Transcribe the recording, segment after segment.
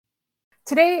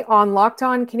Today on Locked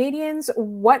On Canadiens,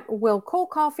 what will Cole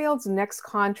Caulfield's next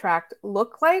contract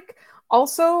look like?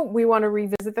 Also, we want to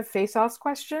revisit the face-offs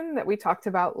question that we talked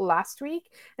about last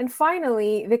week. And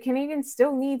finally, the Canadiens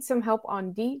still need some help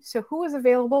on D. So who is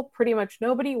available? Pretty much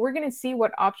nobody. We're going to see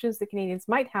what options the Canadiens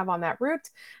might have on that route.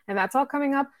 And that's all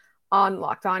coming up on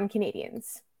Locked On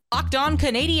Canadiens. Locked On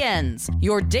Canadiens,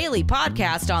 your daily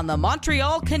podcast on the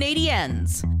Montreal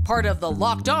Canadiens. Part of the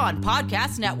Locked On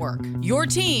Podcast Network, your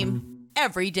team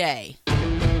every day.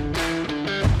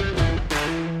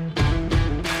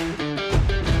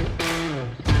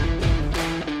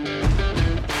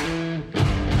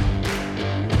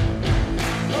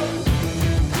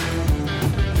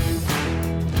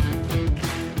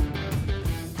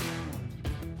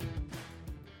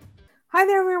 Hi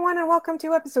there, everyone, and welcome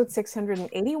to episode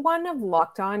 681 of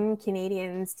Locked On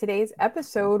Canadiens. Today's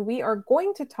episode, we are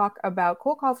going to talk about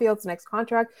Cole Caulfield's next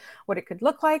contract, what it could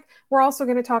look like. We're also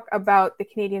going to talk about the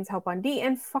Canadiens' help on D.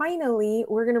 And finally,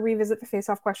 we're going to revisit the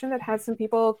face-off question that had some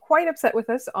people quite upset with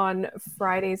us on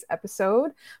Friday's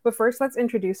episode. But first, let's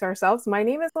introduce ourselves. My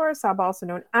name is Laura Saba, also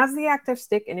known as the Active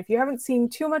Stick. And if you haven't seen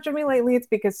too much of me lately, it's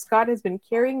because Scott has been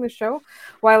carrying the show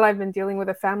while I've been dealing with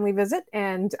a family visit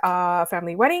and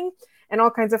family wedding and all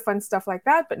kinds of fun stuff like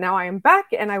that. But now I am back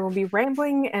and I will be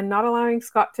rambling and not allowing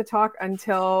Scott to talk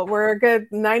until we're a good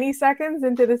 90 seconds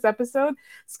into this episode.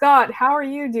 Scott, how are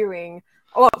you doing?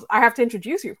 Well, I have to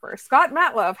introduce you first. Scott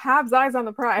Matlove, Habs Eyes on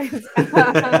the Prize.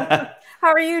 How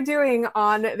are you doing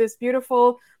on this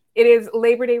beautiful, it is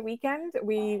Labor Day weekend.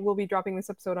 We will be dropping this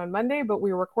episode on Monday, but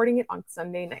we're recording it on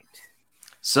Sunday night.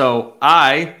 So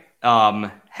I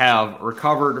have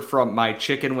recovered from my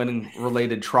chicken wing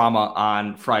related trauma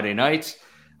on Friday night.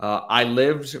 I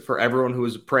lived. For everyone who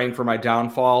was praying for my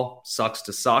downfall, sucks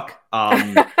to suck.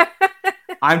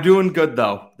 I'm doing good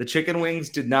though. The chicken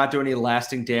wings did not do any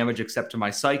lasting damage except to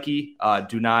my psyche.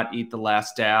 Do not eat the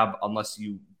last dab unless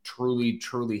you truly,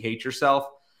 truly hate yourself.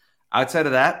 Outside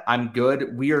of that, I'm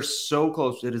good. We are so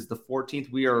close. It is the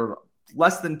 14th. We are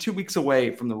less than 2 weeks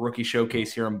away from the rookie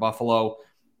showcase here in Buffalo.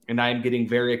 And I am getting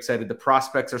very excited. The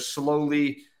prospects are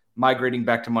slowly migrating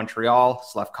back to Montreal.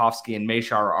 Slafkovsky and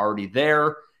Mesha are already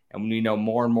there. And we know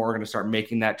more and more are going to start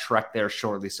making that trek there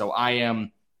shortly. So I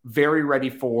am very ready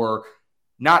for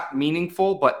not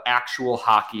meaningful, but actual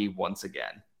hockey once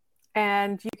again.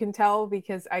 And you can tell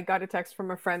because I got a text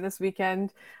from a friend this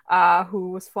weekend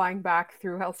who was flying back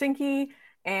through Helsinki.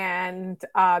 And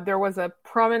there was a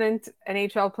prominent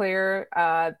NHL player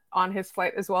on his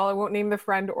flight as well. I won't name the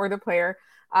friend or the player.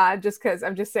 Just because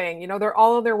I'm just saying, they're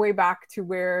all on their way back to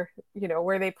where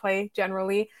they play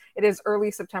generally. It is early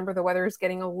September. The weather is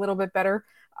getting a little bit better.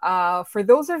 For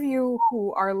those of you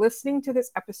who are listening to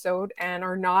this episode and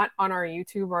are not on our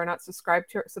YouTube or are not subscribed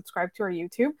to our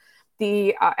YouTube,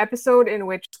 the episode in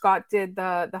which Scott did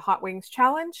the Hot Wings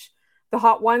challenge, the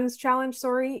Hot Ones challenge,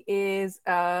 is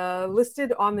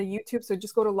listed on the YouTube. So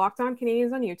just go to Locked On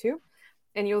Canadiens on YouTube.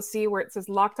 And you'll see where it says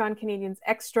Locked On Canadiens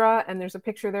Extra, and there's a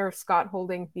picture there of Scott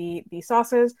holding the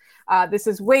sauces. This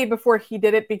is way before he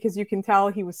did it because you can tell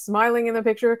he was smiling in the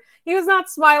picture. He was not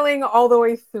smiling all the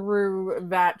way through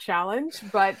that challenge,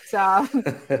 but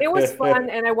it was fun.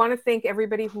 And I want to thank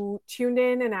everybody who tuned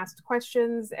in and asked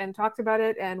questions and talked about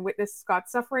it and witnessed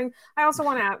Scott's suffering. I also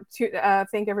want to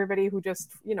thank everybody who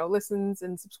just listens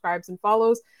and subscribes and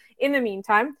follows. In the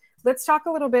meantime, let's talk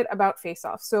a little bit about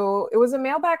face-off. So it was a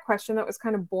mailbag question that was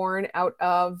kind of born out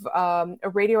of a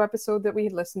radio episode that we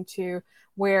had listened to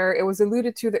where it was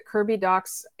alluded to that Kirby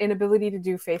Dach's inability to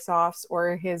do face-offs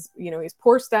or his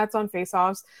poor stats on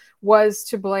face-offs was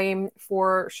to blame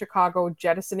for Chicago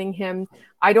jettisoning him.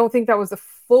 I don't think that was the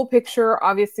full picture.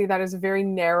 Obviously, that is a very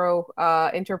narrow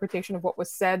interpretation of what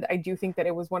was said. I do think that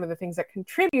it was one of the things that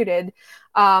contributed.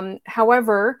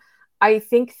 However, I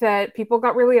think that people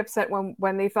got really upset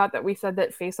when they thought that we said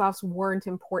that face-offs weren't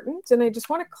important. And I just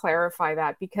want to clarify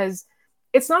that because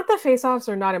it's not that face-offs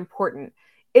are not important.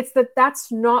 It's that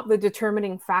that's not the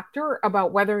determining factor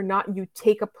about whether or not you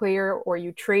take a player or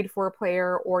you trade for a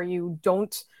player or you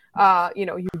don't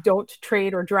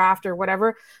trade or draft or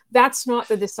whatever. That's not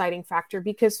the deciding factor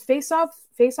because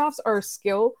face-offs are a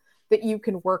skill that you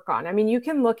can work on. I mean, you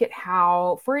can look at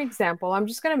how, for example, I'm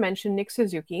just going to mention Nick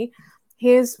Suzuki.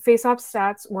 His face-off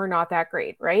stats were not that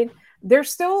great, right? They're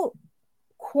still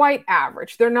quite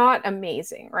average. They're not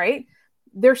amazing, right?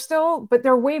 But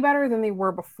they're way better than they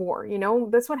were before.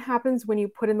 That's what happens when you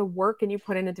put in the work and you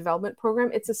put in a development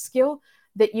program. It's a skill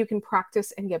that you can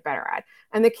practice and get better at.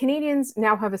 And the Canadiens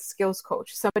now have a skills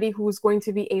coach, somebody who's going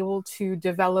to be able to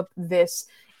develop this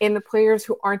in the players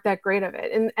who aren't that great of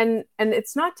it. And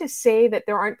it's not to say that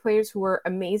there aren't players who are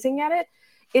amazing at it.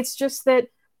 It's just that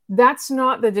that's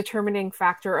not the determining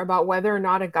factor about whether or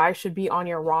not a guy should be on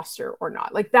your roster or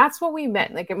not. Like, that's what we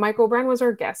meant. Like, Mike O'Brien was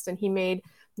our guest, and he made,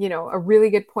 a really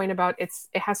good point about it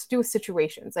has to do with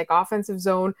situations like offensive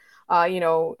zone,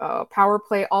 power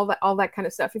play, all that kind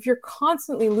of stuff. If you're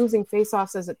constantly losing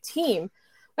faceoffs as a team,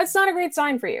 that's not a great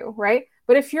sign for you, right?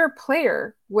 But if you're a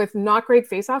player with not great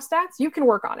faceoff stats, you can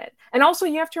work on it. And also,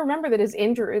 you have to remember that his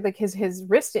injury, like his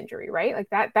wrist injury, right? Like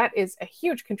that is a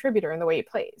huge contributor in the way he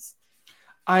plays.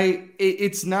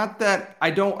 It's not that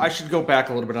I should go back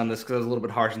a little bit on this because I was a little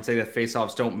bit harsh and say that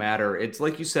faceoffs don't matter. It's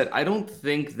like you said, I don't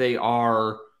think they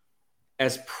are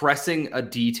as pressing a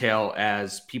detail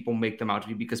as people make them out to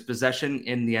be, because possession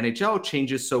in the NHL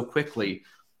changes so quickly.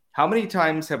 How many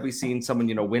times have we seen someone,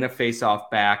 win a faceoff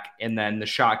back and then the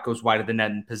shot goes wide of the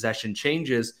net and possession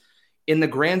changes? In the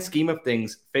grand scheme of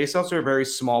things, faceoffs are a very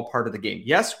small part of the game.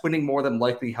 Yes, winning more than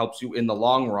likely helps you in the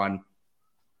long run,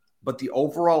 but the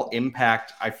overall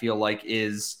impact, I feel like,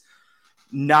 is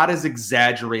not as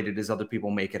exaggerated as other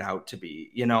people make it out to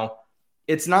be.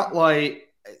 It's not like,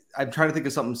 I'm trying to think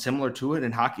of something similar to it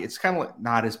in hockey. It's kind of like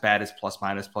not as bad as plus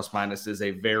minus. Plus minus is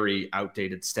a very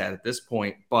outdated stat at this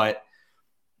point, but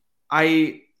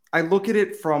I look at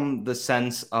it from the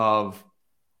sense of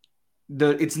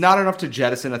it's not enough to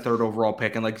jettison a third overall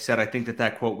pick. And like you said, I think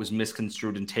that quote was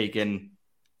misconstrued and taken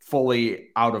fully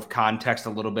out of context a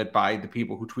little bit by the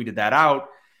people who tweeted that out.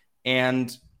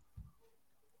 And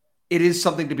it is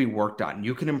something to be worked on.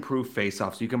 You can improve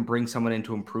faceoffs. You can bring someone in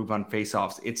to improve on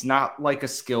faceoffs. It's not like a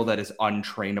skill that is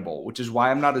untrainable, which is why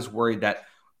I'm not as worried that,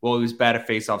 well, he was bad at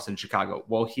faceoffs in Chicago.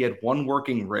 Well, he had one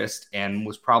working wrist and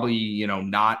was probably,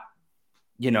 not,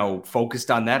 focused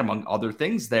on that among other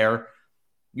things there.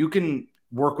 You can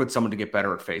work with someone to get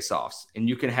better at faceoffs, and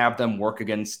you can have them work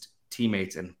against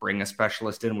teammates and bring a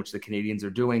specialist in, which the Canadians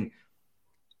are doing.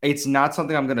 It's not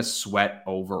something I'm going to sweat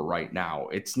over right now.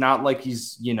 It's not like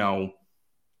he's, 30%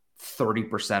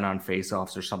 on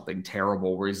faceoffs or something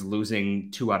terrible where he's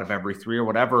losing 2 out of every 3 or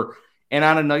whatever. And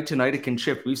on a night to night, it can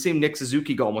shift. We've seen Nick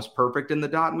Suzuki go almost perfect in the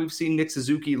dot, and we've seen Nick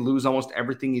Suzuki lose almost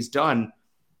everything he's done.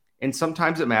 And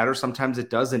sometimes it matters, sometimes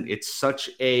it doesn't. It's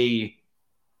a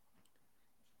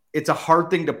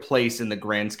hard thing to place in the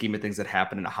grand scheme of things that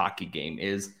happen in a hockey game.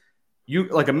 Is you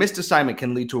like a missed assignment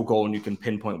can lead to a goal and you can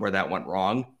pinpoint where that went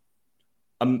wrong.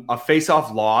 A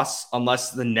face-off loss,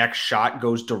 unless the next shot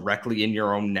goes directly in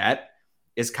your own net,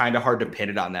 is kind of hard to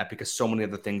pin it on that because so many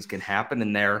other things can happen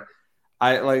in there.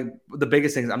 The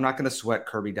biggest thing is I'm not going to sweat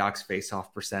Kirby Dach's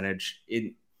face-off percentage.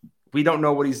 We don't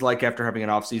know what he's like after having an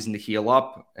offseason to heal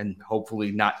up and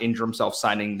hopefully not injure himself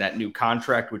signing that new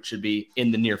contract, which should be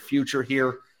in the near future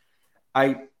here.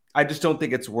 I just don't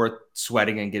think it's worth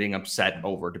sweating and getting upset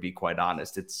over, to be quite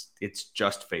honest. It's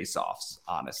just face-offs,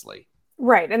 honestly.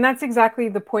 Right. And that's exactly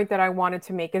the point that I wanted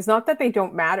to make, is not that they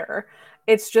don't matter.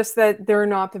 It's just that they're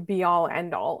not the be all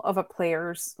end all of a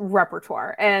player's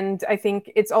repertoire. And I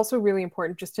think it's also really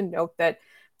important just to note that,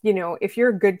 if you're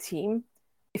a good team,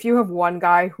 if you have one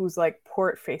guy who's like poor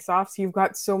at face-offs, you've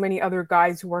got so many other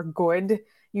guys who are good.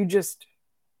 You just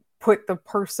put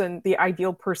the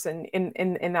ideal person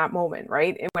in that moment,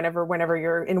 right? And whenever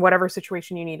you're in whatever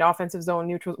situation you need, offensive zone,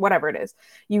 neutral, whatever it is,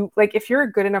 if you're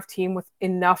a good enough team with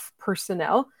enough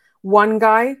personnel, one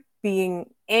guy being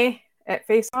at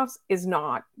faceoffs is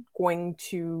not going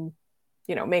to,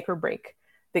 make or break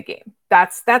the game.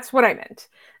 That's what I meant.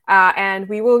 And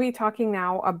we will be talking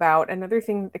now about another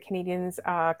thing that the Canadians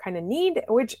kind of need,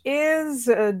 which is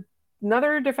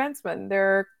another defenseman.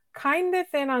 They're kind of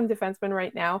thin on defensemen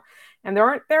right now, and there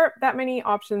aren't that many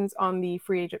options on the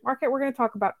free agent market. We're going to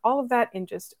talk about all of that in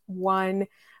just one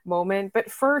moment. But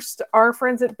first, our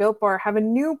friends at Built Bar have a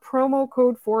new promo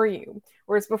code for you.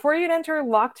 Whereas before you'd enter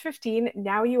Locked15,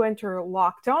 now you enter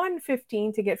Locked On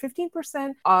 15 to get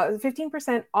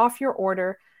 15% off your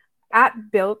order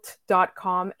at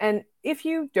built.com. And if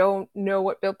you don't know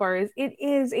what Built Bar is, it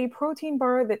is a protein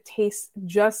bar that tastes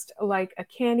just like a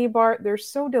candy bar. They're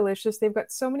so delicious. They've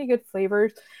got so many good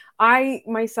flavors. I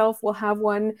myself will have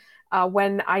one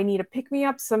when I need a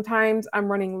pick-me-up. Sometimes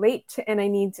I'm running late and I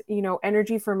need,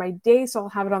 energy for my day. So I'll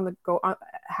have it on the go,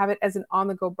 have it as an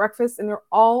on-the-go breakfast. And they're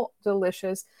all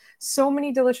delicious. So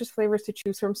many delicious flavors to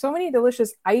choose from. So many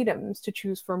delicious items to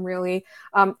choose from, really.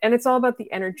 And it's all about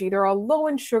the energy. They're all low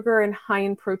in sugar and high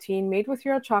in protein, made with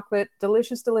real chocolate.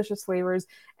 Delicious, delicious flavors.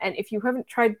 And if you haven't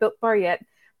tried Built Bar yet,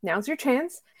 now's your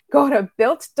chance. Go to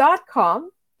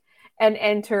built.com and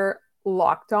enter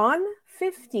Locked On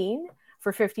 15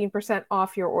 for 15%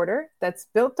 off your order. That's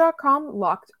built.com,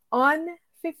 Locked On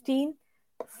 15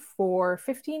 for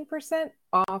 15%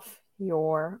 off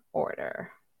your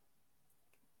order.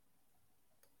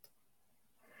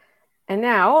 And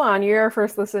now, on your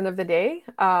first listen of the day,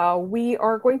 we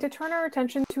are going to turn our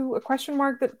attention to a question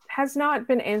mark that has not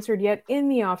been answered yet in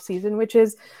the offseason, which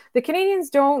is the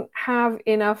Canadiens don't have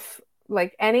enough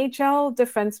NHL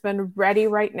defensemen ready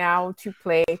right now to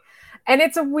play. And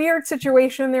it's a weird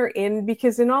situation they're in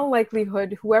because in all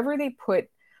likelihood, whoever they put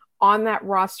on that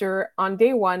roster on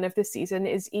day one of the season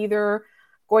is either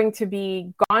going to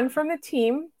be gone from the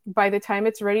team by the time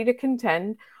it's ready to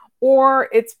contend, or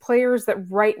it's players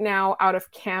that right now out of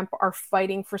camp are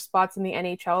fighting for spots in the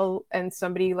NHL. And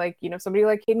somebody like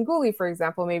Kaiden Guhle, for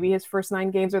example, maybe his first 9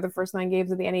 games or the first 9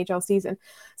 games of the NHL season,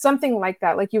 something like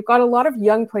that. Like, you've got a lot of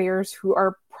young players who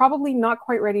are probably not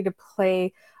quite ready to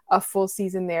play a full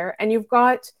season there. And you've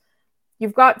got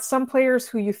some players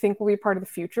who you think will be part of the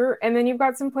future. And then you've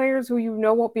got some players who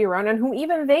won't be around and who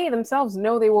even they themselves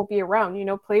know they won't be around.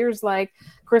 Players like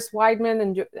Chris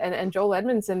Weidman and Joel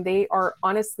Edmondson, they are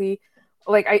honestly,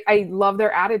 I love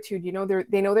their attitude.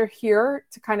 They know they're here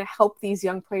to kind of help these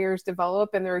young players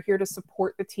develop, and they're here to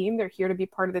support the team. They're here to be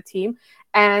part of the team.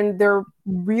 And they're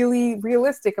really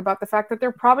realistic about the fact that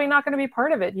they're probably not going to be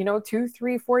part of it, 2,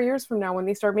 3, 4 years from now when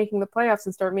they start making the playoffs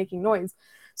and start making noise.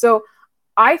 So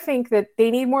I think that they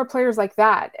need more players like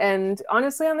that. And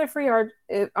honestly, on the free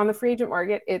agent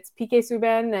market, it's PK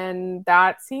Subban, and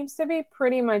that seems to be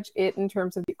pretty much it in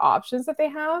terms of the options that they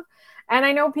have. And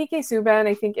I know PK Subban,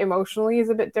 I think emotionally is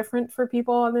a bit different for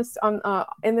people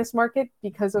in this market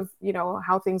because of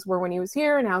how things were when he was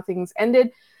here and how things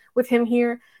ended with him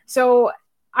here. So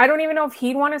I don't even know if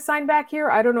he'd want to sign back here.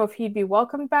 I don't know if he'd be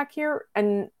welcomed back here.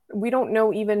 And we don't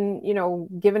know even,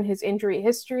 given his injury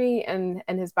history and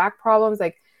his back problems,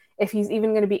 if he's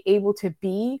even going to be able to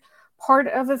be part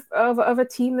of a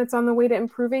team that's on the way to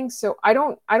improving. So I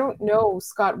don't know,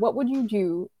 Scott, what would you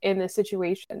do in this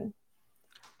situation?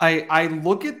 I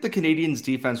look at the Canadiens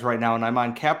defense right now, and I'm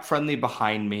on Cap Friendly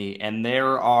behind me, and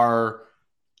there are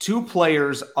 2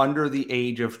 players under the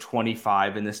age of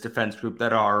 25 in this defense group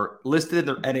that are listed in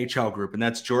their NHL group, and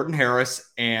that's Jordan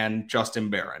Harris and Justin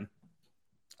Barron.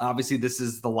 Obviously, this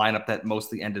is the lineup that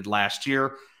mostly ended last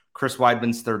year. Chris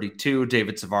Weidman's 32,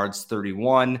 David Savard's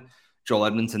 31, Joel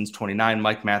Edmondson's 29,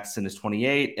 Mike Matheson is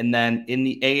 28. And then in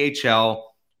the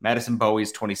AHL, Madison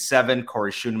Bowie's 27,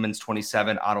 Corey Schoeneman's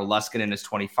 27, Otto Leskinen is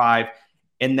 25.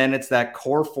 And then it's that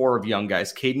core 4 of young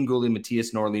guys, Kaiden Guhle,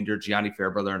 Matthias Norlinder, Gianni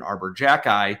Fairbrother, and Arbor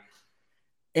Xhekaj.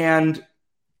 And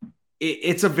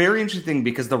it's a very interesting thing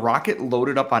because the Rocket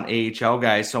loaded up on AHL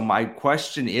guys. So my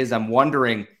question is, I'm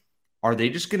wondering, are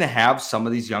they just going to have some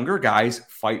of these younger guys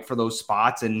fight for those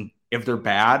spots? And if they're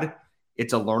bad,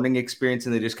 it's a learning experience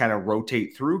and they just kind of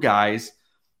rotate through guys.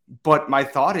 But my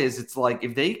thought is, it's like,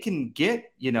 if they can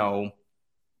get, PK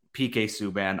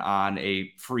Subban on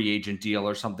a free agent deal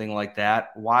or something like that,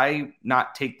 why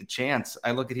not take the chance?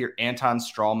 I look at here, Anton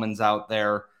Strawman's out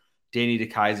there, Danny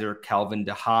DeKeyser, Calvin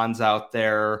DeHaan's out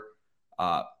there.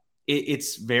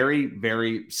 It's very,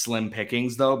 very slim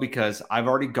pickings, though, because I've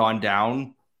already gone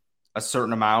down a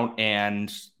certain amount and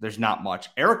there's not much.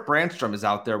 Erik Brannstrom is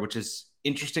out there, which is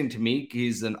interesting to me.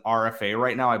 He's an RFA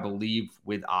right now, I believe,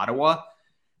 with Ottawa.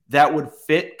 That would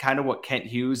fit kind of what Kent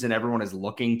Hughes and everyone is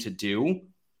looking to do.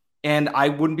 And I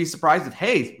wouldn't be surprised if,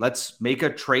 hey, let's make a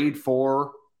trade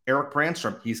for Erik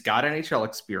Brannstrom. He's got NHL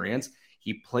experience.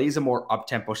 He plays a more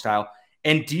up-tempo style.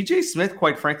 And DJ Smith,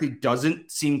 quite frankly, doesn't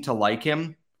seem to like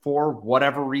him for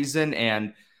whatever reason.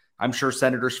 And I'm sure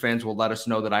Senators fans will let us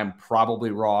know that I'm probably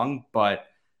wrong, but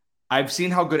I've seen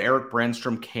how good Erik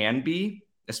Brannstrom can be,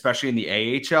 especially in the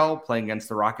AHL, playing against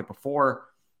the Rocket before.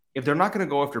 If they're not going to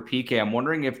go after PK, I'm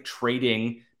wondering if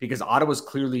trading, because Ottawa's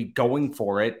clearly going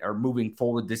for it or moving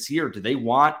forward this year, do they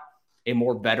want a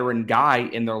more veteran guy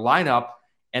in their lineup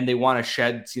and they want to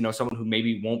shed, someone who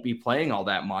maybe won't be playing all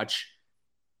that much?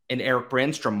 And Erik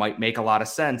Brannstrom might make a lot of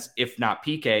sense, if not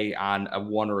PK, on a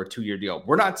 1 or a 2 year deal.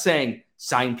 We're not saying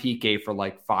sign PK for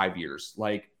 5 years,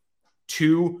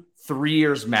 2-3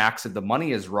 years max if the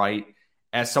money is right,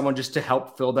 as someone just to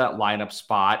help fill that lineup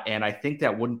spot. And I think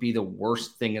that wouldn't be the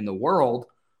worst thing in the world.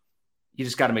 You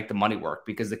just got to make the money work,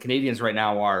 because the Canadiens right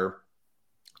now are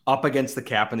up against the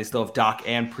cap and they still have Doc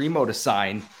and Primo to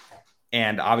sign.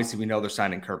 And obviously we know they're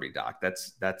signing Kirby Doc.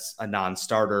 That's a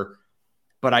non-starter.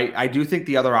 But I do think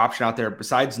the other option out there,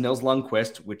 besides Nils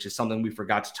Lundkvist, which is something we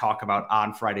forgot to talk about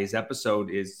on Friday's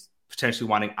episode, is potentially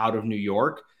wanting out of New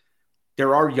York.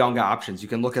 There are young options. You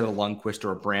can look at a Lundkvist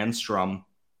or a Brannstrom,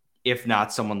 if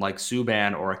not someone like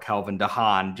Subban or a Calvin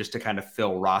DeHaan, just to kind of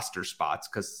fill roster spots.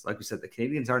 Because like we said, the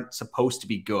Canadiens aren't supposed to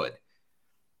be good.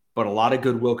 But a lot of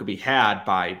goodwill could be had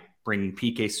by bringing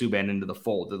PK Subban into the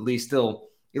fold. At least they'll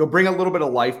it'll bring a little bit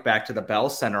of life back to the Bell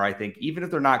Center, I think. Even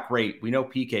if they're not great, we know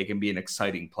PK can be an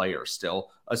exciting player still,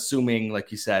 assuming,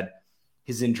 like you said,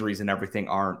 his injuries and everything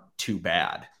aren't too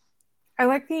bad. I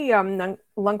like the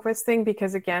Lundqvist thing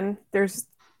because, again, there's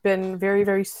been very,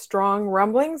 very strong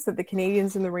rumblings that the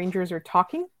Canadiens and the Rangers are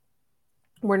talking.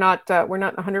 We're not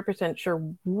 100%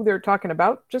 sure who they're talking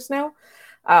about just now,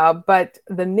 but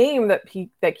the name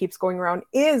that keeps going around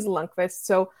is Lundqvist.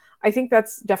 So I think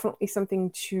that's definitely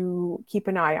something to keep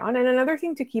an eye on. And another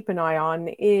thing to keep an eye on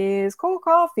is Cole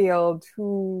Caulfield,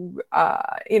 who,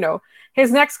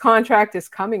 his next contract is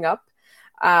coming up.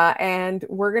 And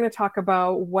we're going to talk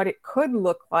about what it could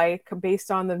look like based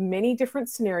on the many different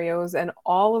scenarios. And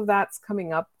all of that's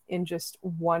coming up in just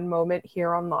one moment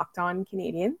here on Locked On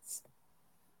Canadiens.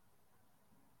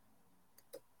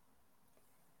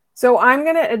 So I'm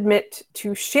going to admit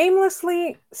to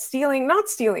shamelessly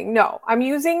I'm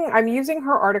using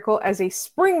her article as a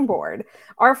springboard.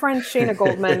 Our friend Shayna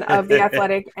Goldman of The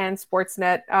Athletic and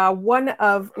Sportsnet, one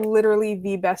of literally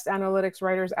the best analytics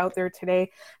writers out there today,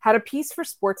 had a piece for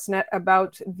Sportsnet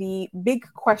about the big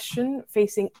question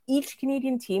facing each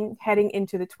Canadian team heading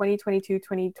into the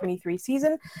 2022-2023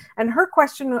 season. And her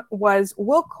question was,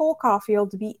 will Cole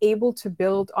Caulfield be able to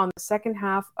build on the second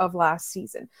half of last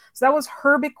season? So that was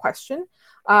her big question.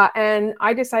 And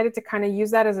I decided to kind of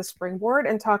use that as a springboard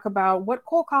and talk about what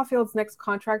Cole Caulfield's next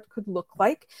contract could look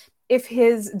like if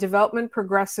his development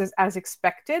progresses as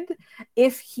expected,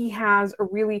 if he has a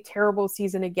really terrible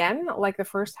season again, like the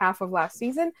first half of last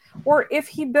season, or if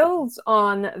he builds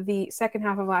on the second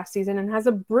half of last season and has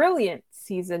a brilliant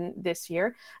season this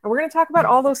year. And we're going to talk about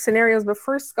all those scenarios. But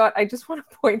first, Scott, I just want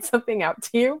to point something out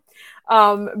to you,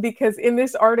 because in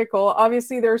this article,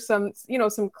 obviously there's some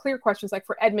clear questions, like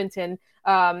for Edmonton,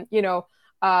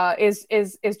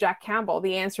 is Jack Campbell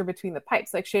the answer between the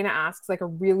pipes? Like Shayna asks like a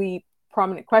really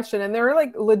prominent question, and there are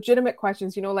like legitimate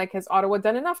questions, like has Ottawa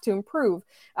done enough to improve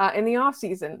in the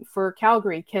offseason? For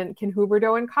Calgary, can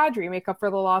Huberdeau and Kadri make up for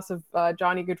the loss of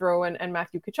Johnny Gaudreau and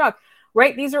Matthew Tkachuk?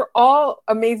 Right? These are all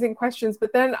amazing questions.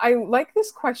 But then I like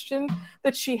this question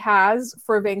that she has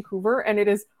for Vancouver, and it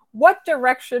is, what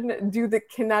direction do the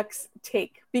Canucks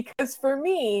take? Because for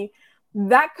me,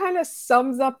 that kind of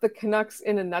sums up the Canucks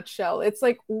in a nutshell. It's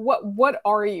like, what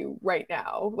are you right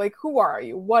now? Like, who are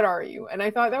you? What are you? And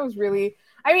I thought that was really,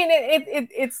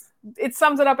 it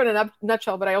sums it up in a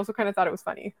nutshell, but I also kind of thought it was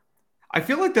funny. I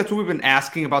feel like that's what we've been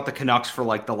asking about the Canucks for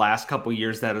like the last couple of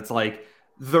years, that it's like,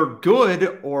 they're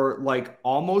good or like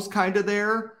almost kind of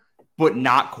there, but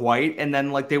not quite. And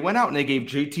then like they went out and they gave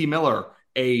JT Miller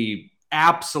a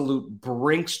absolute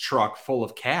Brinks truck full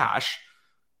of cash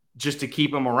just to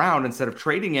keep him around instead of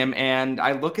trading him. And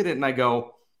I look at it and I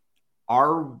go,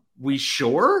 are we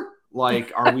sure?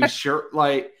 Like, are we sure?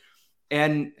 Like,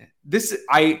 and this,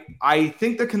 I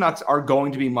think the Canucks are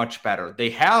going to be much better.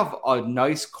 They have a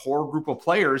nice core group of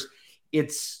players.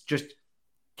 It's just,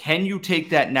 can you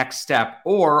take that next step,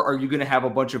 or are you going to have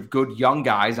a bunch of good young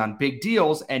guys on big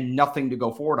deals and nothing to go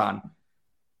forward on?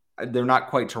 They're not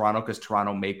quite Toronto, because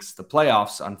Toronto makes the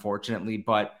playoffs, unfortunately,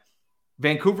 but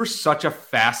Vancouver's such a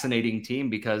fascinating team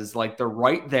because like they're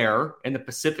right there and the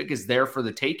Pacific is there for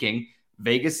the taking.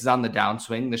 Vegas is on the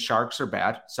downswing. The Sharks are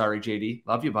bad. Sorry, JD.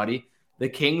 Love you, buddy. The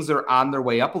Kings are on their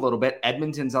way up a little bit.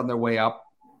 Edmonton's on their way up.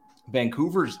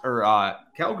 Calgary's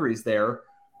there.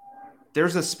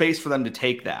 There's a space for them to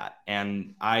take that.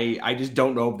 And I just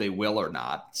don't know if they will or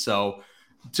not. So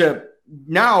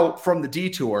now from the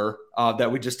detour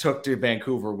that we just took to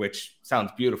Vancouver, which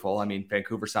sounds beautiful. I mean,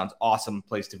 Vancouver sounds awesome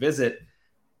place to visit.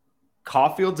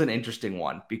 Caulfield's an interesting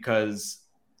one because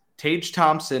Tage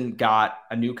Thompson got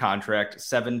a new contract,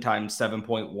 7 times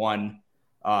 7.1,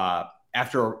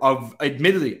 after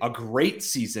admittedly a great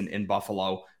season in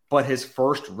Buffalo, but his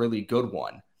first really good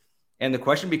one. And the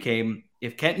question became,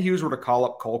 if Kent Hughes were to call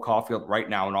up Cole Caulfield right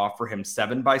now and offer him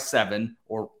 7x7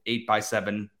 or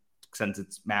 8x7, since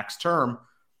it's max term,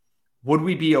 would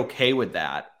we be okay with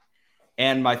that?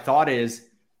 And my thought is,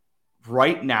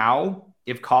 right now,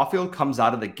 if Caulfield comes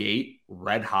out of the gate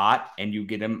red hot and you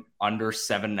get him under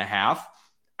 7.5,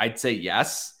 I'd say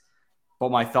yes.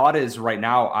 But my thought is right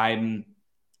now, I'm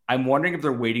wondering if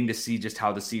they're waiting to see just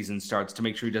how the season starts to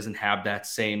make sure he doesn't have that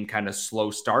same kind of slow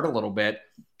start a little bit.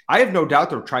 I have no doubt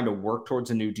they're trying to work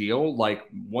towards a new deal. Like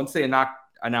once they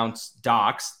announce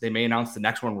Docs, they may announce the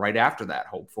next one right after that,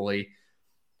 hopefully.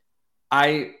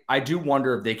 I do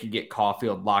wonder if they could get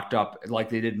Caulfield locked up like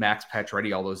they did Max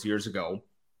Pacioretty all those years ago.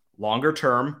 Longer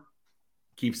term,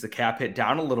 keeps the cap hit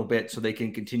down a little bit so they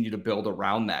can continue to build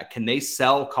around that. Can they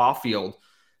sell Caulfield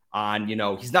on,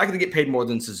 he's not going to get paid more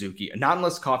than Suzuki. Not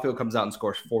unless Caufield comes out and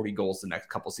scores 40 goals the next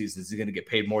couple seasons. He's going to get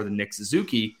paid more than Nick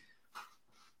Suzuki.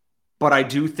 But I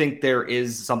do think there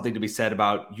is something to be said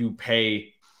about you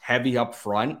pay heavy up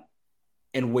front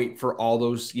and wait for all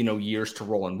those, years to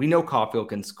roll in. We know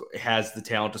Caufield has the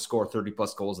talent to score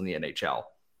 30-plus goals in the NHL.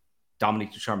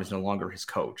 Dominique Ducharme is no longer his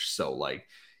coach. So,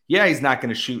 he's not going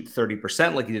to shoot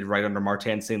 30% like he did right under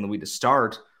Martin St. Louis to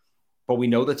start, but we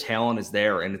know the talent is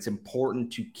there, and it's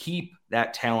important to keep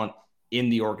that talent in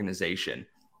the organization.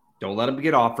 Don't let him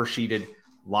get offer sheeted.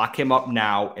 Lock him up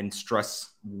now and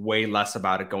stress way less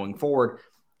about it going forward,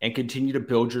 and continue to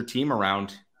build your team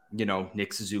around,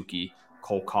 Nick Suzuki,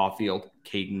 Cole Caufield,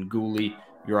 Caden Gooley,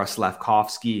 Juraj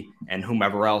Slafkovsky, and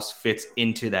whomever else fits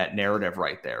into that narrative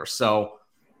right there. So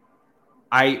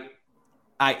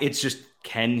it's just,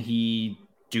 can he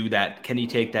do that? Can he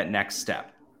take that next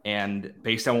step? And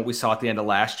based on what we saw at the end of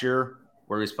last year,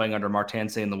 where he was playing under Martin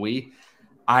St. Louis,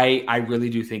 I really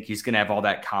do think he's going to have all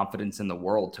that confidence in the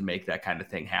world to make that kind of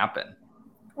thing happen.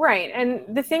 Right. And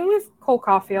the thing with Cole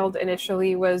Caufield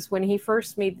initially was when he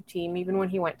first made the team, even when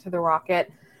he went to the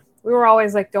Rocket, we were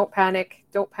always like, don't panic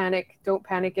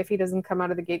if he doesn't come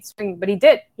out of the gate swinging. But he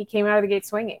did. He came out of the gate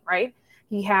swinging, right?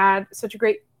 He had such a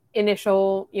great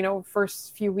initial,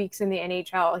 first few weeks in the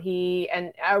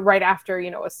NHL. Right after,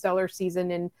 a stellar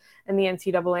season in the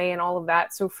NCAA and all of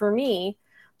that. So for me,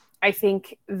 I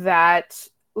think that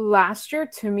last year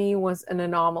to me was an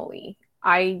anomaly.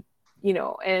 And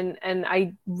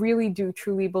I really do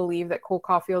truly believe that Cole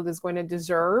Caufield is going to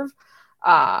deserve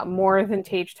more than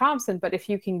Tage Thompson. But if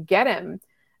you can get him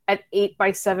at 8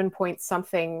 by 7 point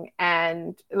something,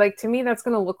 and to me, that's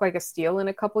going to look like a steal in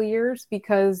a couple of years,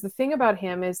 because the thing about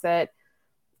him is that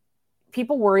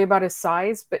people worry about his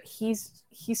size, but he's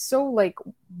so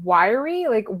wiry,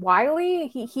 wily.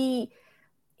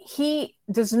 He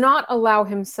does not allow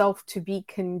himself to be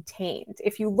contained.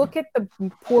 If you look at the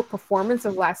poor performance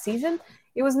of last season,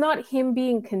 it was not him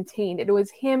being contained. It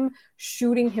was him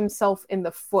shooting himself in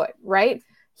the foot, right?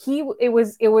 It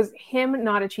was him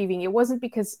not achieving. It wasn't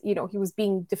because, he was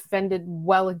being defended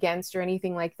well against or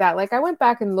anything like that. I went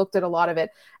back and looked at a lot of it,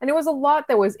 and it was a lot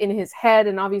that was in his head.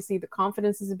 And obviously the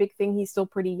confidence is a big thing. He's still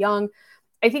pretty young.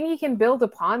 I think he can build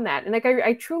upon that. And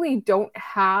I truly don't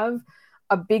have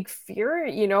a big fear,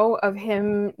 of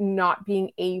him not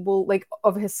being able,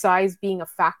 of his size being a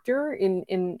factor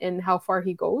in how far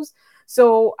he goes.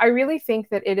 So I really think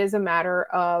that it is a matter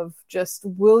of just,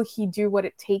 will he do what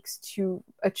it takes to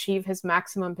achieve his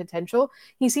maximum potential?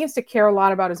 He seems to care a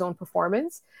lot about his own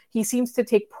performance. He seems to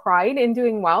take pride in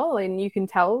doing well. And you can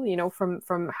tell,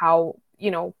 from how,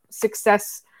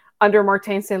 success under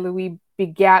Martin St. Louis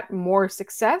begat more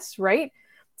success, right?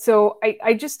 So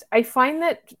I find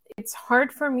that it's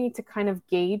hard for me to kind of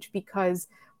gauge, because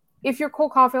if you're Cole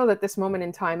Caufield at this moment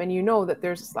in time, and that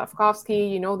there's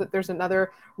Slafkovsky, that there's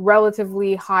another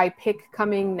relatively high pick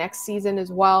coming next season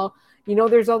as well,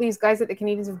 there's all these guys that the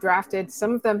Canadiens have drafted.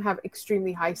 Some of them have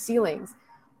extremely high ceilings.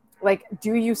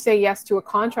 Do you say yes to a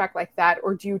contract like that,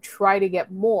 or do you try to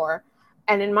get more?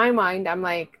 And in my mind, I'm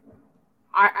like,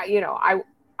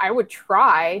 I would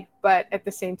try, but at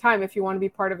the same time, if you want to be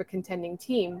part of a contending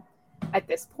team at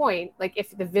this point,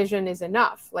 if the vision is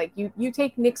enough, you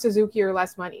take Nick Suzuki or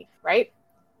less money, right?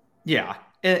 Yeah.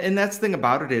 And that's the thing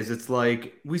about it is, it's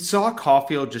we saw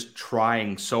Caufield just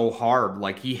trying so hard.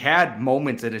 He had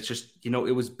moments, and it's just, it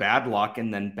was bad luck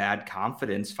and then bad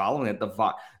confidence following it.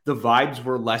 The vibes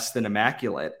were less than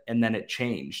immaculate, and then it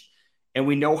changed. And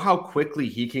we know how quickly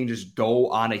he can just go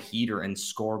on a heater and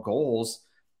score goals.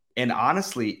 And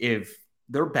honestly, if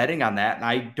they're betting on that, and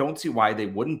I don't see why they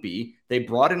wouldn't be, they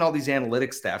brought in all these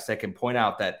analytics staffs that can point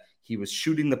out that he was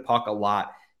shooting the puck a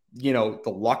lot. The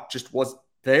luck just was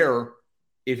there.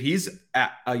 If he's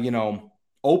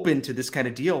open to this kind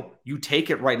of deal, you take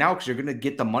it right now, because you're going to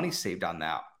get the money saved on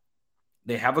that.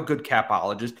 They have a good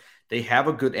capologist. They have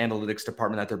a good analytics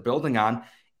department that they're building on.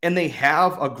 And they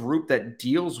have a group that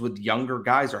deals with younger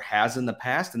guys, or has in the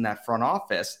past, in that front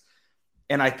office.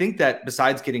 And I think that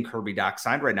besides getting Kirby Dach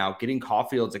signed right now, getting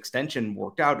Caufield's extension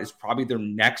worked out is probably their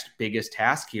next biggest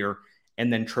task here,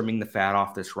 and then trimming the fat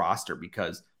off this roster,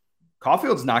 because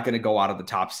Caufield's not going to go out of the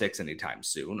top 6 anytime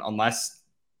soon, unless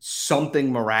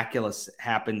something miraculous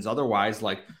happens otherwise,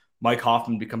 like Mike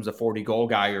Hoffman becomes a 40-goal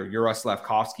guy, or Juraj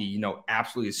Slafkovsky,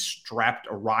 absolutely strapped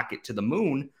a rocket to the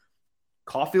moon.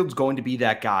 Caufield's going to be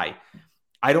that guy.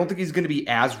 I don't think he's going to be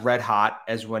as red hot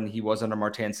as when he was under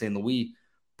Martin St. Louis.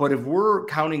 But if we're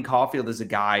counting Caufield as a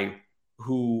guy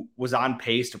who was on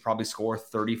pace to probably score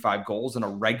 35 goals in a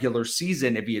regular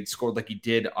season, if he had scored like he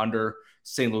did under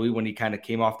St. Louis when he kind of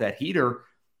came off that heater,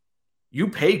 you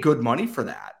pay good money for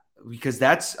that. because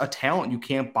that's a talent you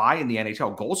can't buy in the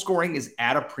NHL. Goal scoring is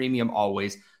at a premium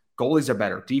always. Goalies are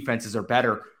better. Defenses are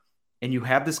better. And you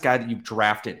have this guy that you've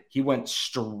drafted. He went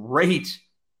straight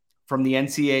from the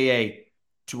NCAA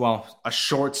to a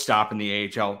shortstop in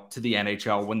the AHL to the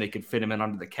NHL when they could fit him in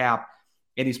under the cap.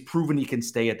 And he's proven he can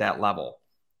stay at that level.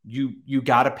 You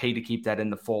got to pay to keep that in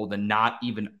the fold and not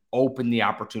even open the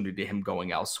opportunity to him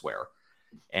going elsewhere.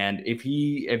 And if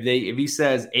he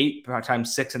says 8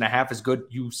 times 6.5 is good,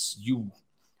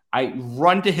 I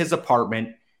run to his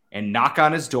apartment and knock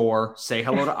on his door, say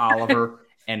hello to Oliver,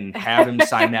 and have him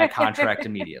sign that contract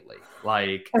immediately.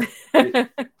 Like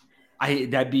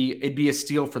it'd be a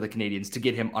steal for the Canadiens to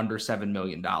get him under $7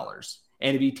 million.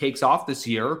 And if he takes off this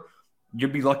year,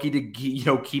 you'd be lucky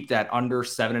to keep that under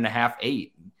 7.5,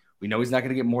 8. We know he's not going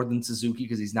to get more than Suzuki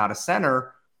because he's not a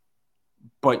center,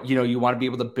 but you want to be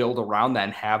able to build around that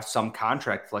and have some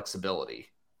contract flexibility.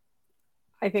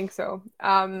 I think so.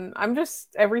 I'm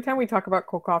just, every time we talk about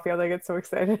Cole Caulfield, I get so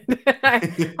excited.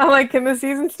 I'm like, can the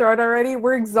season start already?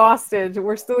 We're exhausted.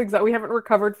 We're still exhausted. We haven't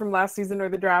recovered from last season or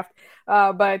the draft.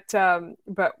 But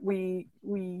we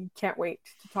can't wait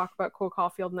to talk about Cole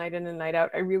Caulfield night in and night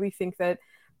out. I really think that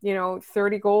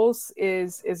 30 goals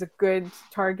is a good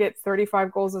target.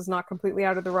 35 goals is not completely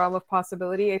out of the realm of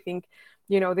possibility. I think,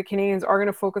 the Canadiens are going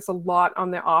to focus a lot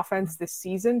on the offense this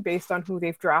season based on who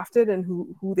they've drafted and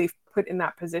who they've put in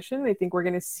that position. I think we're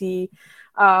going to see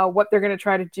what they're going to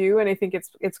try to do. And I think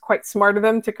it's quite smart of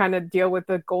them to kind of deal with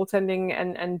the goaltending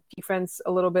and defense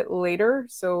a little bit later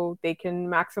so they can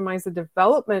maximize the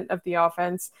development of the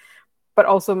offense, but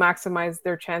also maximize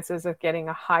their chances of getting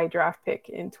a high draft pick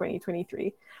in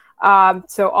 2023.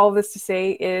 So all of this to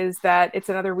say is that it's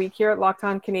another week here at Locked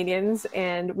On Canadiens,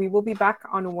 and we will be back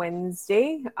on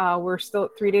Wednesday. We're still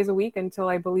at 3 days a week until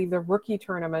I believe the rookie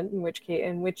tournament, in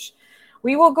which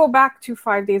we will go back to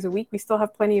 5 days a week. We still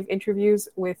have plenty of interviews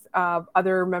with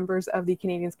other members of the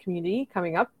Canadiens community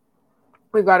coming up.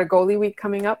 We've got a goalie week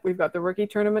coming up. We've got the rookie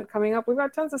tournament coming up. We've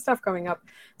got tons of stuff coming up.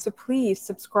 So please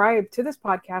subscribe to this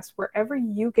podcast wherever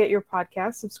you get your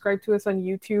podcasts. Subscribe to us on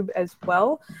YouTube as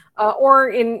well,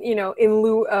 or in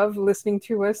lieu of listening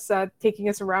to us, taking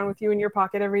us around with you in your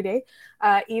pocket every day.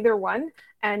 Either one.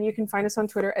 And you can find us on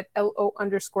Twitter at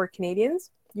LO_Canadiens.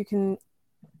 You can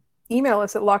email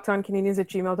us at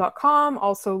lockedoncanadiens@gmail.com.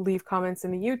 Also leave comments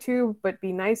in the YouTube, but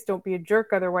be nice. Don't be a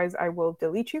jerk. Otherwise, I will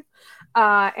delete you.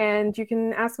 And you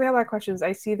can ask mailbag questions.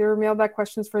 I see there are mailbag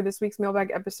questions for this week's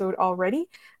mailbag episode already.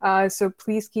 So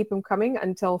please keep them coming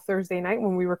until Thursday night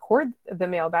when we record the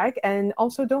mailbag. And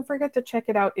also don't forget to check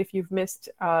it out if you've missed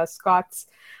Scott's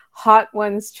Hot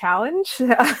Ones Challenge.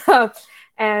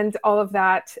 And all of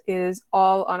that is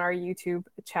all on our YouTube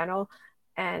channel.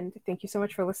 And thank you so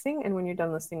much for listening. And when you're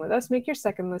done listening with us, make your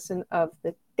second listen of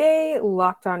the day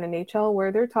Locked On NHL,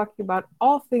 where they're talking about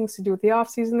all things to do with the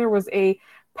offseason. There was a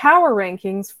power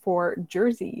rankings for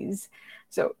jerseys.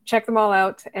 So check them all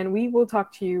out, and we will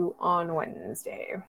talk to you on Wednesday.